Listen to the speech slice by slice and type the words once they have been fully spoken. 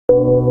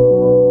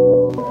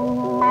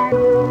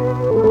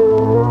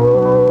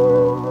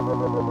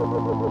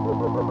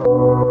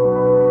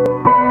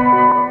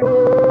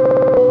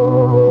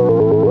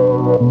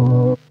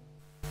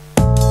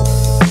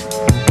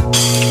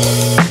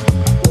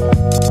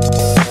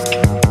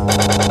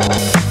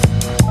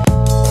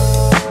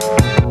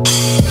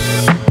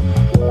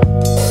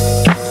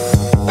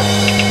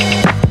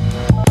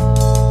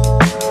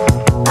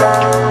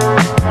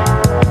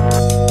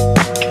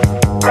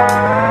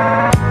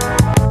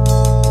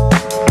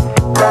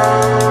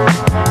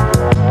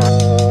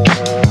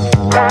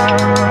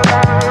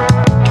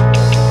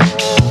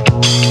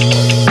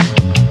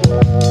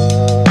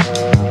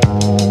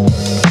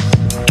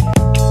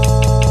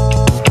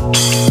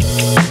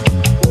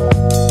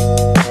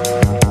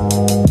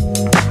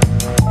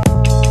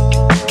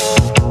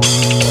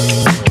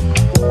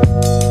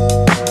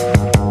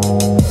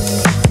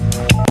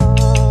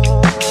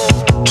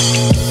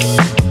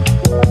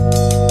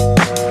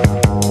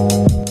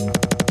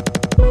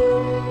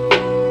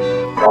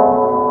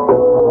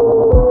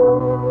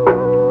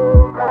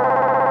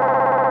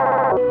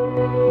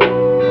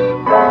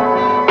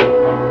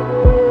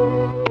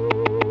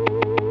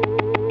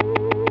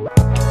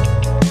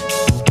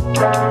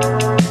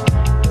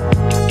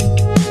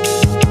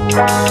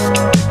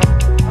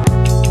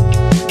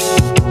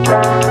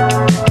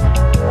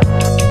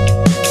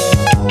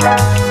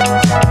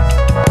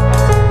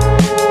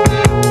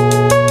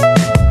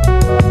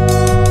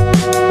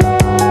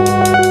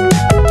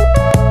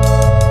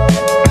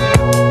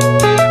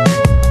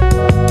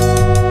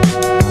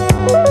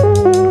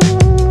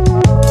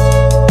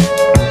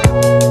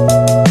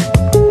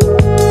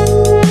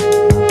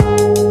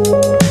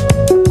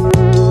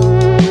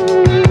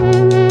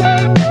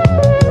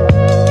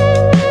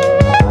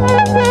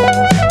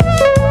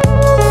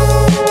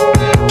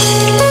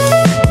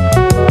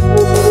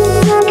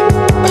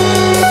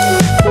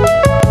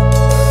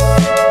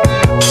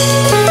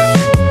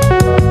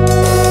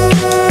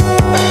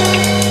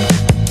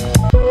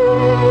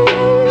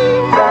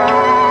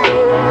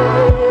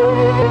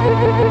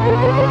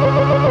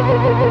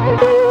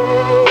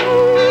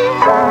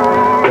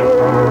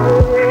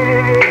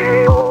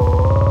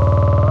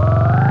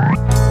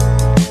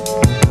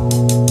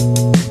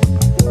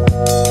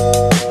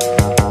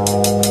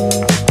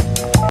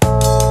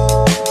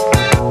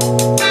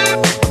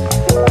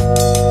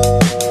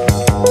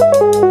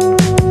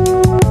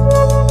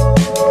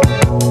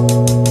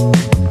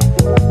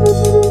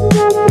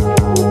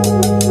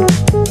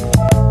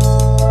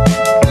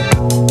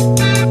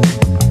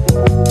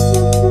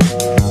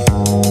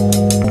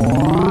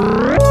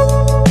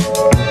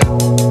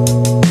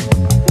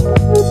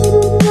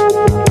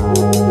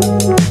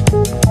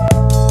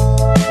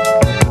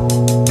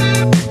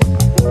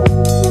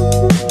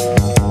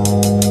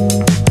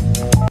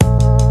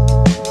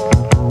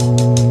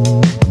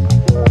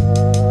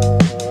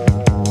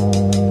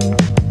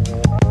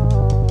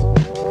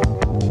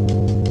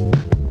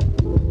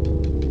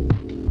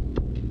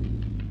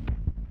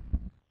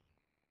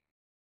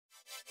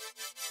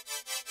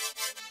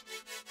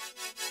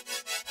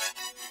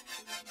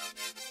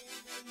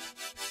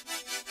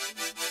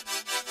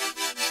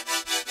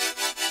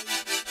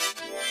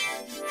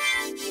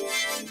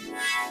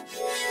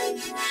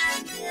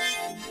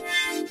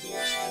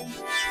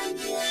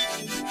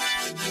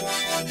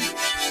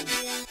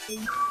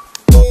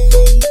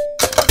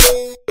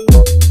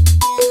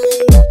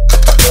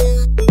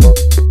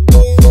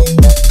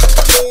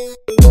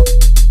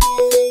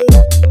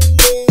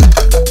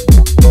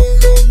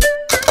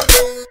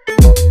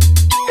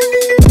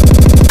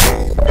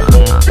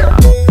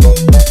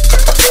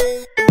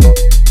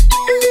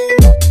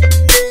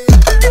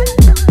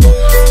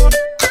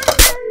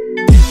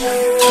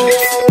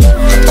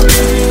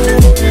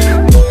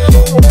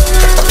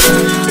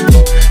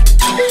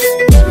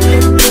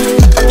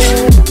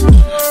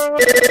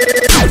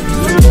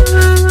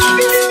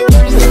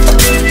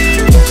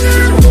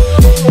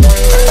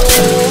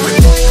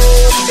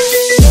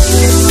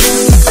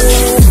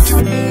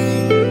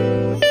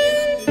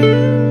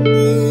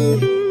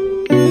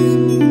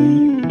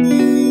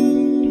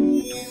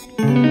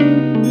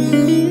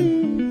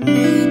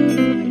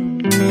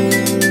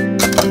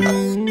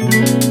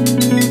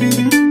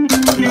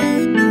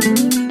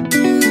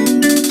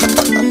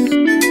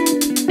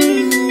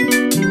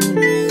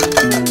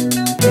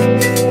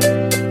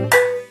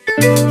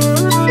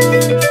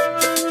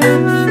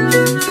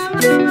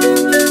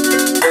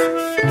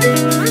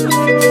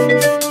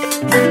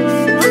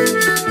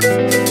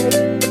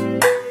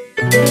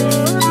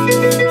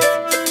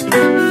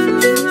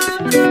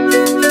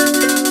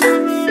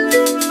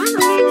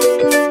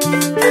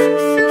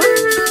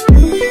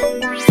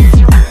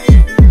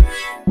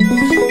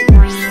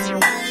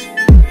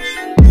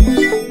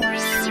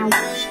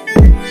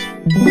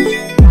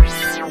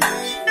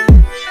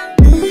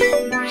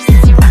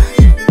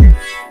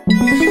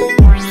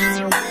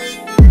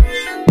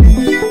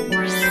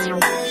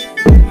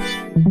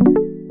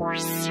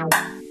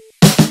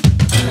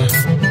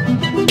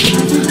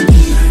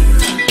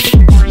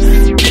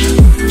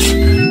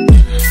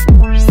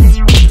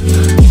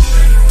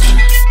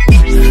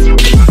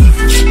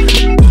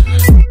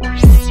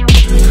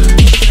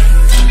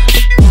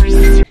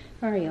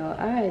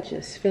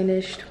Just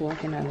finished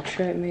walking on the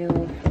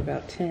treadmill for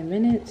about 10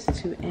 minutes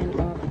to end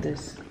off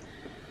this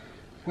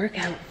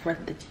workout for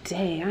the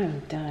day. I'm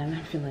done.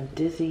 I'm feeling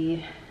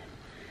dizzy.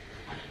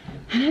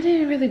 And I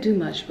didn't really do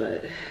much,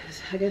 but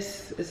I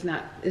guess it's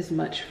not as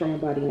much for my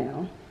body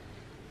now.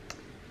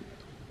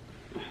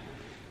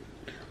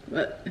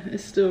 But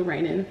it's still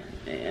raining,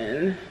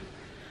 and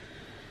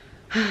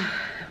I'm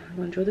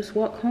gonna enjoy this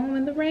walk home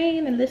in the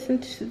rain and listen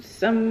to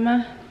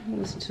some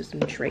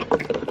Drake.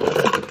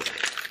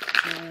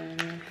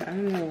 I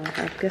don't know,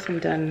 I guess I'm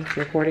done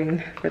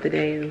recording for the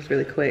day. It was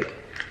really quick.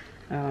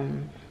 I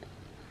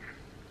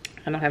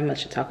don't have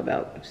much to talk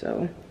about,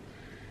 so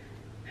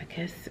I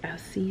guess I'll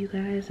see you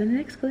guys in the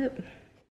next clip.